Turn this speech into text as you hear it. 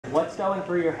what's going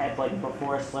through your head like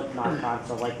before a Slipknot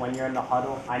concert? Like when you're in the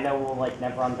huddle? I know we'll like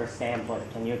never understand, but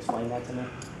can you explain that to me?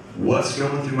 What's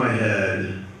going through my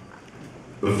head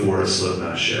before a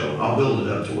Slipknot show? I'll build it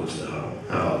up towards the huddle.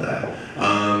 How about that?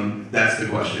 That's the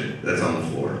question that's on the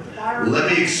floor.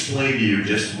 Let me explain to you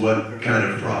just what kind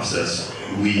of process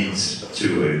leads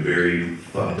to a very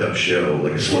fucked up show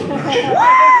like a Slipknot show.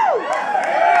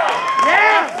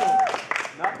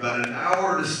 About an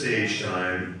hour to stage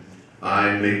time,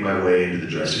 I make my way into the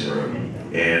dressing room,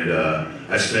 and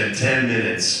I spend 10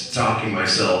 minutes talking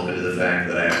myself into the fact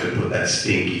that I have to put that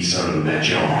stinky son of a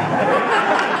bitch on.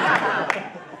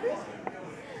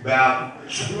 About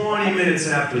 20 minutes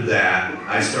after that,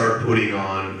 I start putting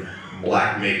on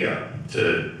black makeup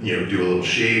to, do a little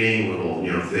shading, a little,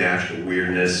 theatrical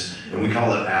weirdness, and we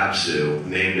call it Absu,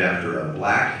 named after a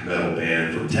black metal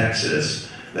band from Texas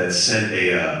that sent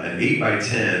an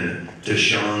 8x10 to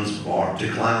Sean's bar,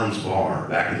 to Clown's bar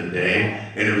back in the day,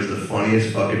 and it was the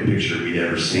funniest fucking picture we'd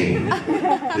ever seen.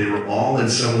 They were all in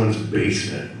someone's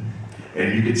basement,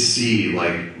 and you could see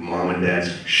like mom and dad's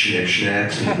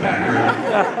schnick-schnacks in the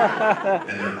background,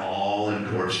 and they're all in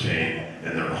corpse paint,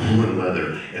 and they're all in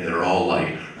leather, and they're all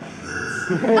like,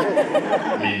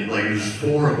 I mean, like there's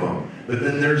 4 of them, but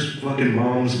then there's fucking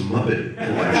mom's Muppet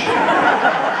collection,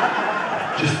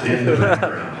 just in the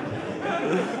background.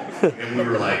 And we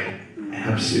were like,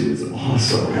 Absu is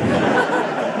awesome.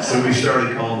 So we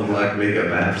started calling the black makeup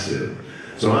Absu.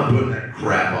 So I'm putting that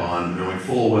crap on, knowing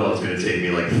full well it's going to take me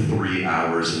like 3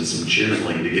 hours and some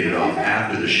chiseling to get it off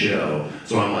after the show.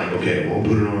 So I'm like, okay, I won't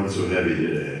put it on so heavy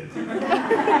today. And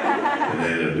I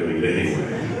ended up doing it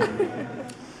anyway.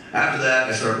 After that,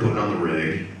 I started putting on the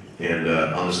rig. And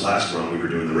on this last run, we were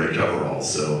doing the red coveralls.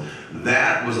 So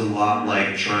that was a lot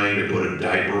like trying to put a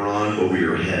diaper on over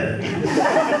your head.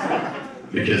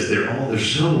 Because they're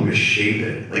so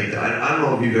misshapen. Like, I don't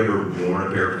know if you've ever worn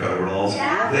a pair of coveralls.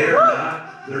 Yeah.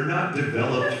 They're not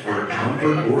developed for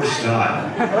comfort or style.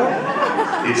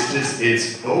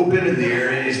 It's open in the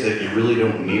areas that you really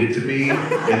don't need it to be,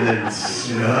 and then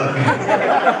snug in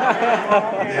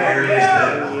the areas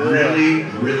that really,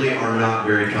 really are not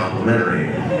very complimentary,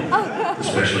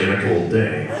 especially in a cold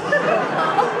day.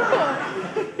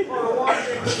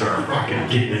 I start fucking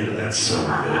getting into that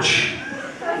summer, bitch.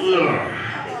 Ugh.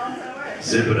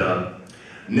 Zip it up.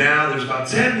 Now there's about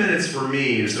 10 minutes for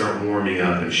me to start warming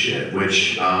up and shit,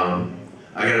 which I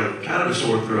got kind of a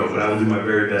sore throat, but I will do my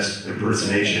very best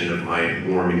impersonation of my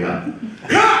warming up.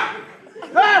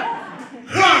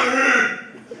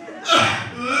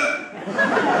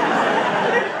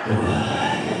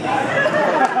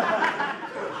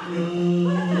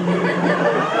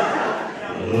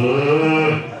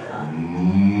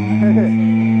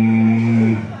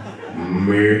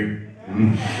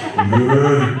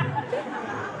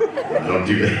 Don't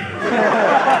do that.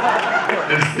 I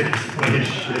just think it's funny as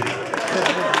shit.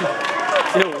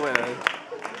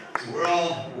 So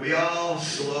we all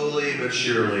slowly but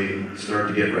surely start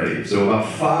to get ready. So about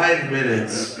 5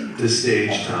 minutes to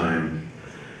stage time,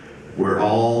 we're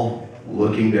all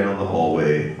looking down the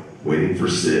hallway, waiting for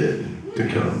Sid to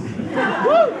come.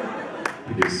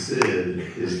 Because Sid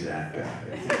is that guy.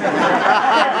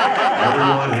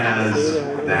 Everyone has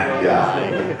that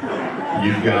guy.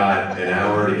 You've got an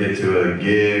hour to get to a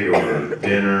gig or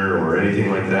dinner or anything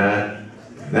like that.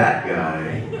 That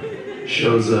guy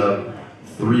shows up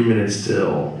 3 minutes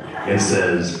till and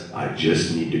says, I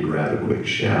just need to grab a quick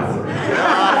shower.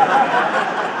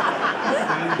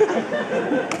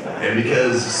 And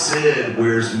because Sid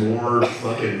wears more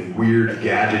fucking weird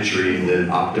gadgetry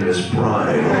than Optimus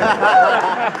Prime,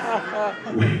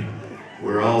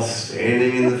 we're all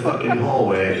standing in the fucking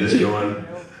hallway just going,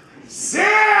 Sid!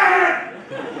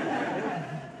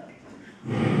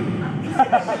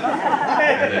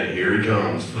 And then here he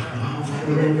comes.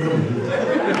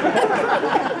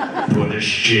 Putting his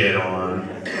shit on.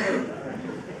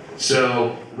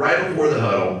 So, right before the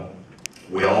huddle,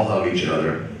 we all hug each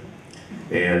other.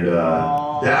 And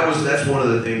that's one of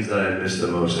the things that I miss the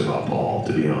most about Paul,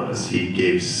 to be honest. He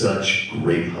gave such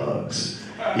great hugs.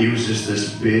 He was just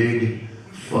this big,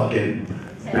 fucking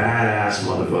badass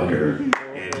motherfucker.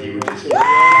 And he would just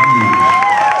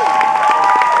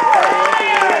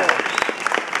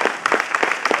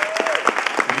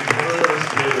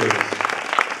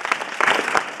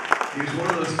He was one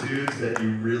of those dudes that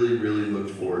you really, really look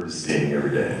forward to seeing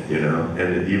every day, you know?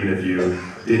 And even if you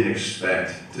didn't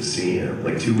expect to see him,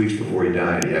 like 2 weeks before he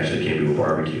died, he actually came to a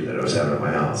barbecue that I was having at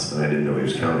my house, and I didn't know he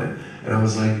was coming. And I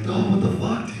was like, oh, what the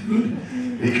fuck, dude?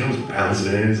 And he comes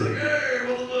bouncing in, he's like, hey,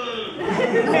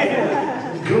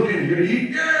 motherfucker! Cooking, you gonna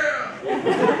eat? Yeah!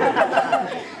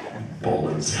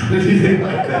 Bowling don't sound anything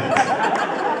like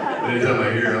that. Anytime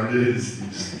I hear him, it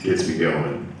just gets me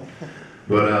going.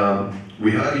 But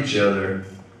we hug each other,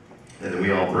 and then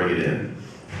we all bring it in.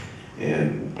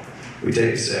 And we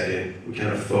take a second, we kind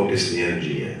of focus the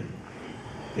energy in.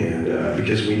 And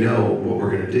because we know what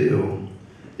we're going to do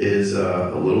is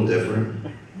a little different,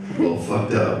 a little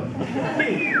fucked up.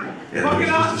 And there's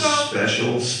just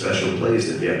a special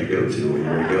place that you have to go to when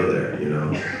you're going to go there, you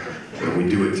know? And we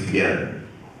do it together.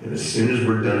 And as soon as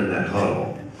we're done in that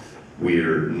huddle,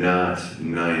 we're not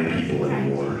 9 people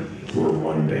anymore. We're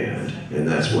one band. And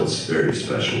that's what's very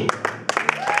special about it.